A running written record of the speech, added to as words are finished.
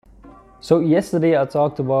So yesterday I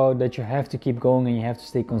talked about that you have to keep going and you have to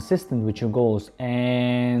stay consistent with your goals.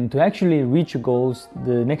 And to actually reach your goals,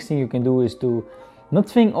 the next thing you can do is to not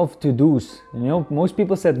think of to-dos. You know, most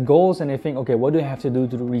people set goals and they think, okay, what do I have to do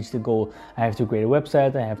to reach the goal? I have to create a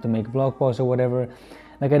website, I have to make a blog post or whatever.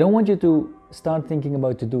 Like, I don't want you to start thinking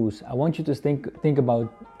about to-dos. I want you to think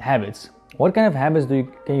about habits. What kind of habits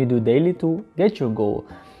can you do daily to get your goal?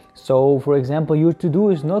 So, for example, your to-do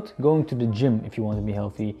is not going to the gym if you want to be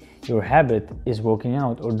healthy. Your habit is working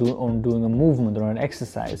out or doing a movement or an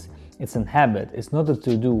exercise. It's a habit. It's not a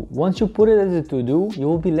to-do. Once you put it as a to-do, you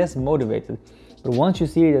will be less motivated. But once you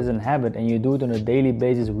see it as a habit and you do it on a daily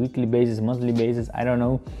basis, weekly basis, monthly basis, I don't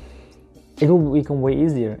know, it will become way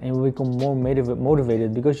easier and you will become more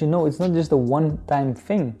motivated, because you know it's not just a one-time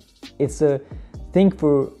thing. It's a thing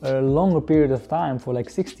for a longer period of time, for like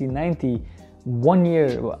 60, 90, 1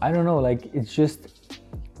 year, I don't know. Like, it's just,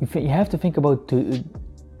 you have to think about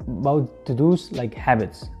to-dos like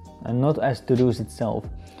habits and not as to-dos itself.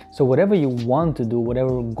 So whatever you want to do,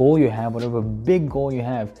 whatever goal you have, whatever big goal you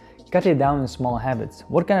have, cut it down in small habits.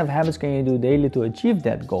 What kind of habits can you do daily to achieve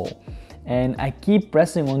that goal? And I keep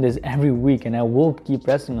pressing on this every week, and I will keep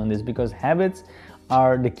pressing on this, because habits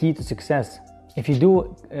are the key to success. If you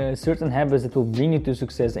do certain habits that will bring you to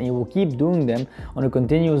success, and you will keep doing them on a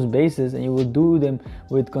continuous basis, and you will do them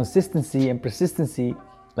with consistency and persistency,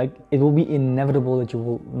 like, it will be inevitable that you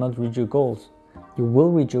will not reach your goals. You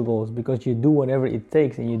will reach your goals because you do whatever it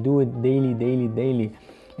takes, and you do it daily.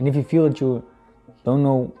 And if you feel that you don't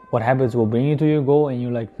know what habits will bring you to your goal, and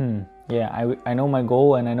you're like, yeah, I know my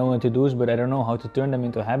goal and I know what to do, but I don't know how to turn them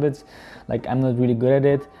into habits, like, I'm not really good at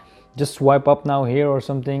it, just swipe up now here or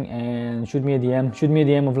something and shoot me a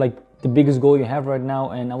DM of like the biggest goal you have right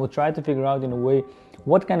now, and I will try to figure out in a way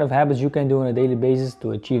what kind of habits you can do on a daily basis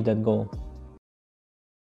to achieve that goal.